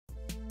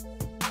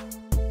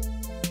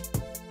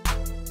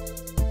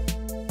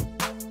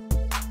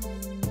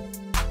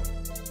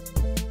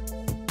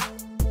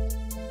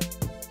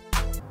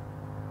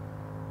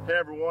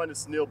everyone,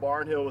 it's Neil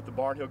Barnhill with the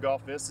Barnhill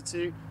Golf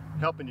Institute,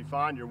 helping you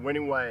find your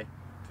winning way.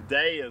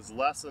 Today is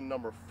lesson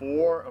number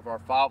 4 of our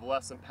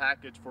 5-lesson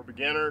package for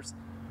beginners,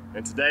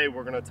 and today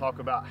we're going to talk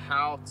about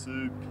how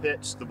to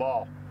pitch the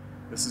ball.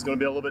 This is going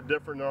to be a little bit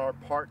different than our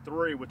part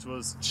 3, which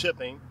was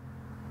chipping,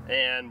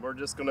 and we're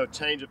just going to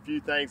change a few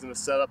things in the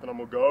setup, and I'm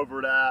going to go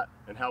over that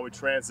and how we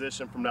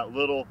transition from that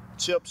little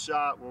chip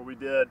shot where we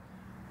did,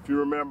 if you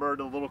remember,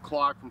 the little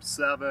clock from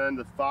 7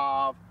 to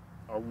 5.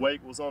 Our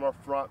weight was on our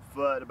front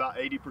foot about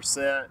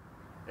 80%,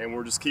 and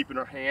we're just keeping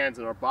our hands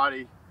and our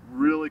body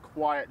really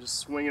quiet, just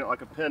swinging it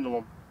like a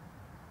pendulum.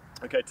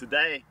 Okay,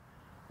 today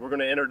we're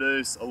going to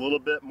introduce a little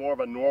bit more of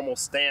a normal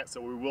stance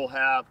that we will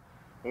have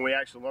when we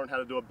actually learn how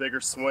to do a bigger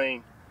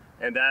swing,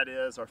 and that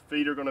is our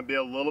feet are going to be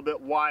a little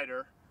bit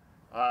wider,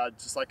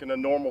 just like in a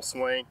normal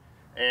swing,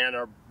 and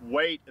our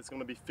weight is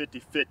going to be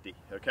 50-50,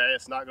 okay?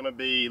 It's not going to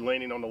be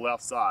leaning on the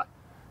left side.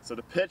 So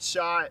the pitch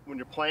shot when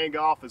you're playing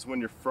golf is when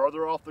you're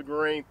further off the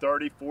green,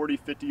 30, 40,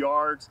 50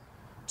 yards.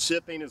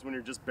 Chipping is when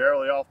you're just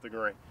barely off the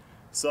green.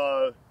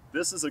 So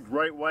this is a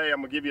great way. I'm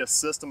going to give you a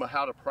system of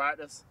how to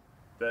practice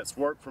that's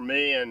worked for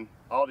me and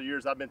all the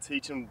years I've been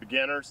teaching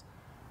beginners.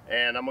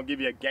 And I'm going to give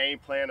you a game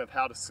plan of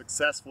how to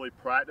successfully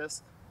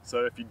practice.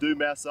 So if you do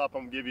mess up,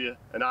 I'm going to give you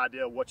an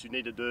idea of what you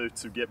need to do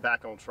to get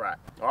back on track.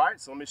 All right,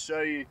 so let me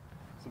show you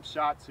some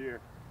shots here.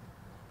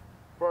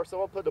 First, I'm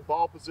going to put the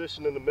ball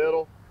position in the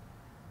middle.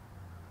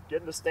 Get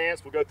in the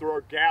stance, we'll go through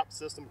our gap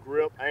system,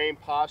 grip, aim,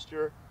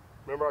 posture.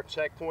 Remember our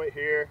checkpoint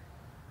here.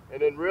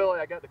 And then really,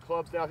 I got the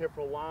clubs down here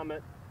for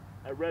alignment.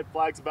 That red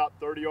flag's about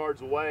 30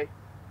 yards away.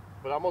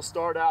 But I'm gonna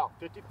start out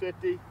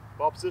 50-50,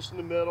 ball position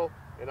in the middle,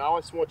 and I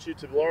always want you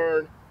to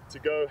learn to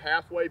go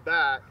halfway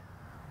back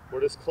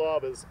where this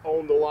club is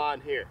on the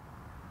line here,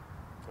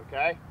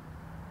 okay?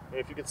 And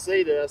if you can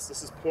see this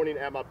is pointing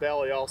at my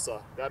belly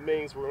also. That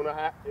means we're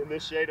gonna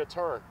initiate a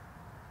turn.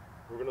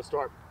 We're gonna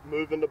start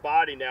moving the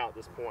body now at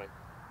this point.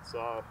 So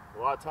a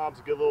lot of times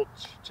a good little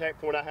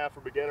checkpoint I have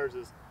for beginners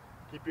is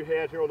keep your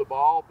head here on the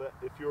ball, but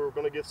if you were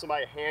going to give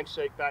somebody a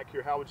handshake back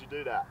here, how would you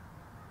do that?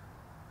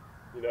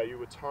 You know, you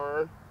would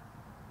turn,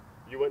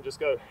 you wouldn't just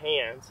go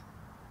hands,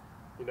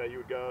 you know, you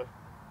would go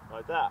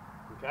like that,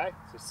 okay?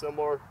 So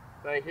similar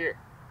thing here,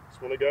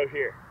 just want to go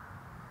here,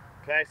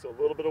 okay? So a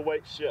little bit of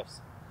weight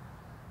shifts.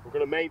 We're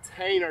going to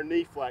maintain our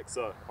knee flex,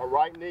 so our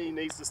right knee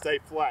needs to stay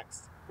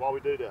flexed while we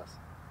do this,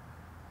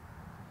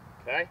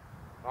 okay?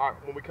 All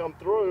right, when we come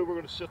through, we're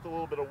going to shift a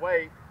little bit of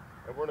weight,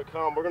 and we're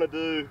going to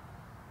do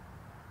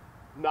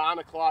 9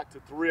 o'clock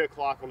to 3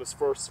 o'clock on this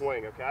first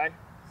swing, okay?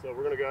 So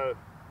we're going to go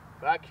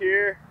back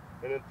here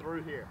and then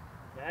through here,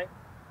 okay?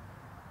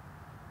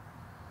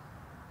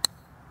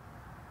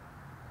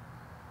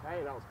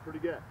 Okay, that was pretty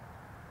good.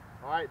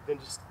 All right, then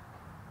just,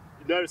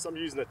 you notice I'm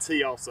using a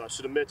tee also. I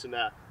should have mentioned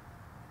that.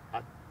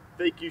 I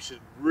think you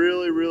should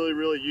really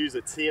use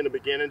a tee in the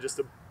beginning just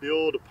to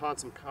build upon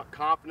some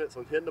confidence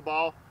on hitting the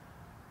ball.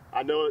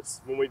 I know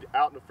it's when we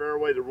out in the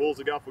fairway, the rules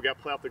of golf, we got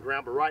to play off the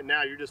ground, but right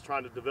now you're just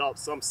trying to develop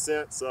some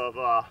sense of,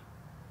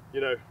 you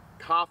know,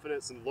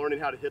 confidence in learning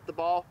how to hit the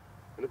ball,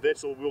 and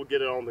eventually we'll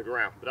get it on the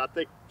ground. But I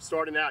think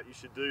starting out, you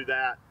should do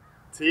that,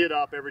 tee it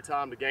up every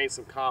time to gain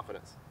some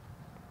confidence,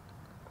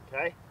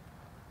 okay?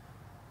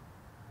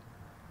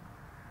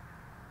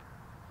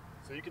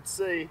 So you can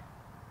see,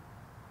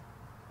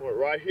 went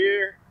right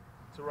here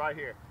to right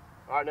here.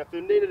 All right, now if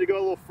you needed to go a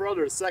little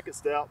further, the second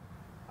step,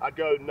 I'd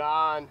go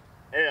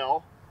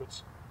 9L,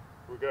 which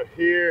we'll go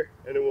here,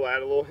 and then we'll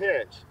add a little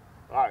hinge.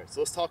 All right, so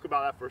let's talk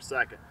about that for a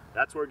second.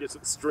 That's where it gets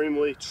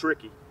extremely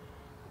tricky.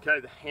 Okay,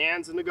 the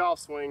hands in the golf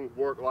swing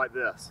work like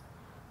this.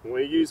 When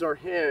we use our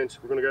hinge,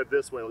 we're gonna go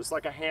this way, just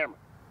like a hammer.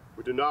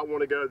 We do not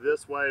wanna go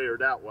this way or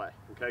that way,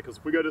 okay? Because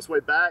if we go this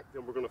way back,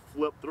 then we're gonna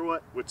flip through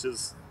it, which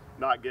is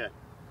not good.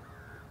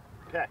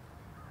 Okay,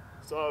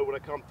 so when I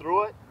come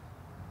through it,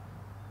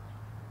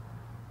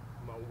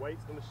 my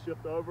weight's gonna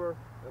shift over,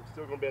 and I'm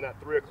still gonna be in that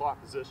 3 o'clock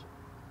position.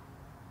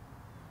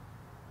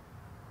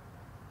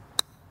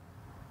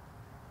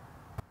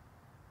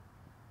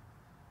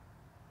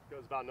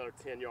 Goes about another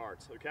 10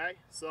 yards, okay?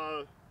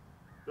 So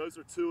those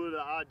are 2 of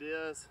the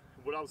ideas.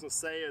 What I was gonna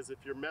say is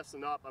if you're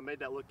messing up, I made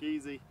that look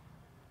easy.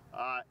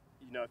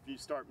 You know, if you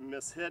start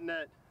mishitting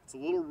it, it's a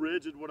little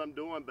rigid what I'm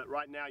doing, but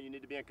right now you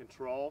need to be in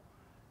control.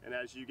 And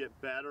as you get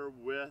better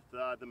with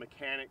the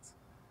mechanics,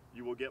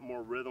 you will get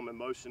more rhythm and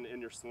motion in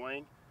your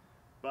swing.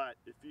 But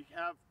if you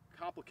have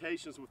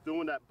complications with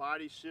doing that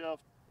body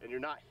shift and you're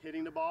not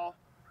hitting the ball,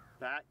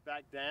 back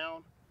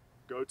down,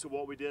 go to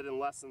what we did in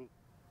lesson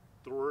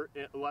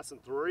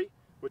 3,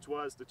 which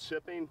was the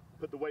chipping,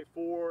 put the weight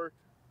forward,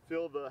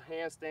 feel the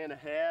handstand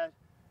ahead,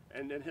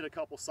 and then hit a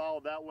couple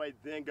solid that way,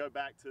 then go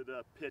back to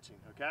the pitching,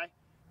 okay?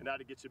 And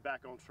that'll get you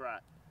back on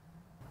track.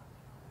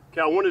 Okay,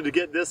 I wanted to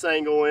get this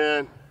angle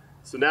in,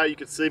 so now you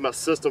can see my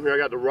system here. I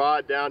got the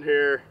rod down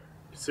here,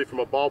 you can see from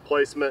my ball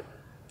placement.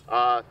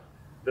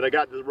 Then I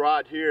got the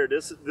rod here.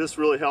 This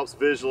really helps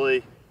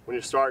visually when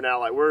you're starting out,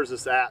 like where's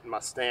this at in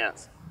my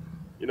stance?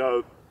 You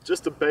know,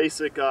 just the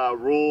basic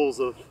rules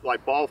of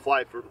like ball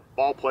flight for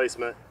ball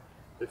placement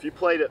if you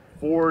played it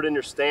forward in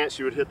your stance,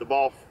 you would hit the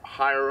ball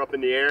higher up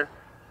in the air.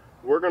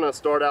 We're gonna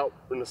start out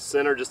in the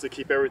center just to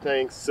keep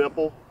everything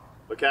simple,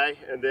 okay?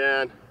 And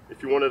then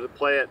if you wanted to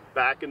play it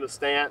back in the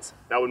stance,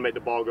 that would make the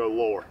ball go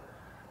lower.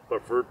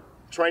 But for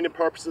training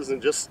purposes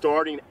and just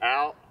starting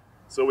out,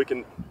 so we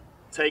can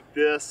take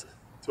this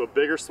to a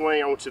bigger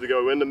swing, I want you to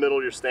go in the middle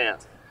of your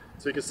stance.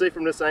 So you can see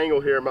from this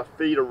angle here, my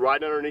feet are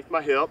right underneath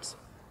my hips.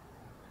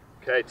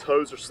 Okay,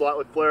 toes are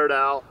slightly flared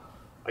out.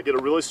 I get a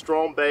really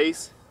strong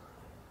base,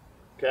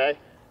 okay?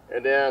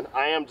 And then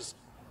I am just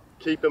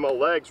keeping my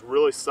legs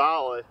really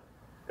solid,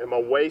 and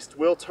my waist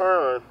will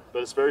turn,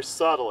 but it's very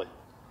subtly.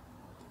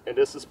 And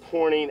this is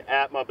pointing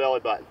at my belly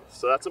button.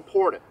 So that's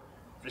important.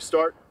 If you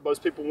start,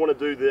 most people want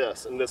to do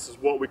this, and this is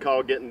what we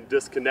call getting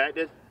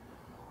disconnected.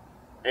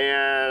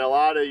 And a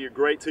lot of your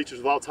great teachers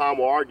of all time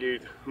will argue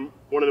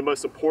one of the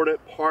most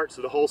important parts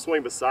of the whole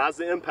swing, besides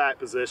the impact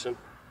position,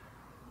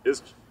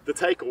 is the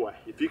takeaway.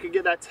 If you can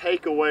get that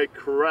takeaway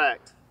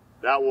correct,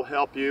 that will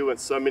help you in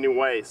so many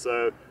ways.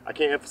 So I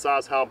can't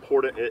emphasize how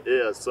important it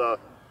is. So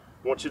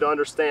I want you to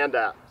understand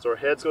that. So our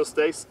head's going to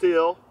stay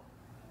still,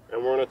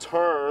 and we're going to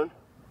turn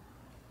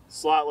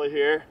slightly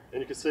here,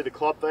 and you can see the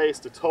club face,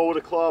 the toe of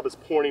the club is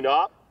pointing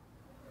up.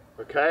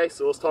 Okay,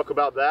 so let's talk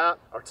about that.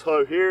 Our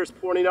toe here is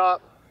pointing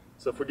up.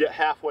 So if we get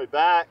halfway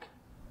back,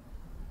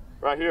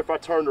 right here, if I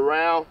turned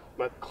around,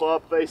 my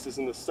club face is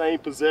in the same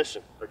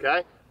position,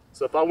 okay?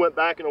 So if I went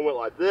back and I went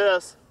like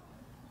this,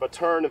 if I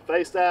turned and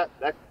faced that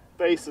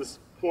face is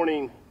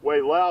pointing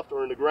way left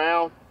or in the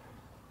ground.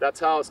 That's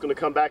how it's going to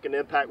come back in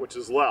impact, which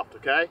is left,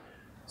 okay?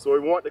 So we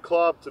want the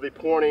club to be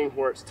pointing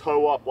where it's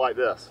toe up like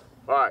this.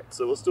 All right,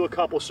 so let's do a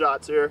couple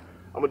shots here.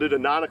 I'm going to do the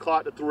 9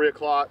 o'clock to 3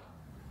 o'clock.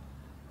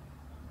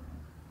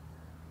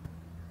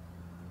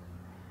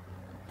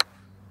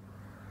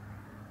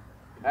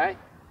 Okay,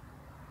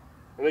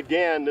 and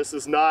again, this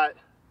is not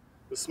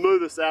the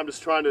smoothest. I'm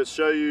just trying to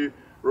show you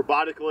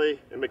robotically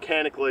and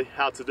mechanically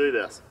how to do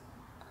this.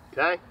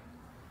 Okay,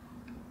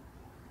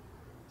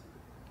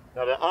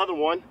 now the other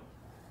one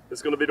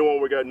is going to be the one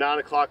where we go 9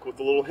 o'clock with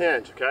the little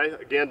hinge. Okay,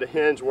 again, the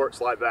hinge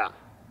works like that.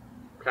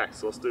 Okay,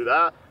 so let's do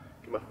that.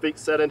 Get my feet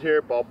set in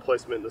here, ball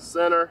placement in the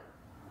center.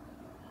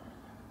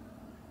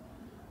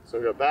 So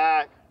we go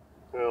back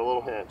and a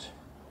little hinge.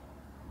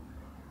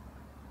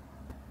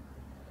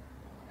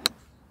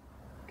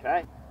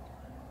 Okay,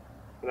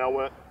 and I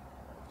went,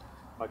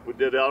 like we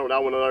did the other one, I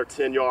went another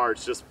 10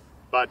 yards just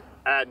by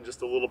adding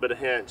just a little bit of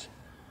hinge.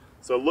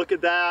 So look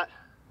at that,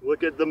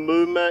 look at the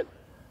movement.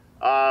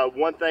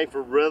 One thing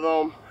for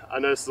rhythm, I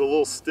know this is a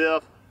little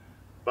stiff,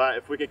 but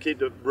if we can keep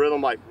the rhythm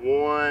like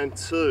 1,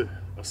 2,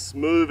 a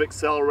smooth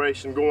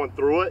acceleration going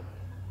through it.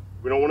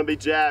 We don't want to be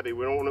jabby,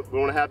 we want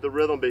to have the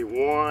rhythm be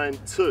 1,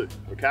 2,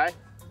 okay?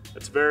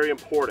 That's very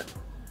important.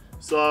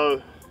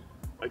 So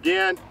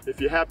again,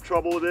 if you have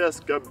trouble with this,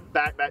 go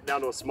back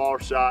down to a smaller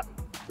shot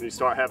when you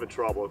start having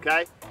trouble,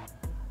 okay?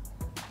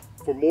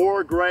 For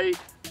more great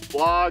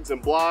vlogs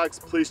and blogs,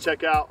 please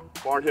check out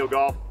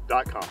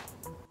barnhillgolf.com.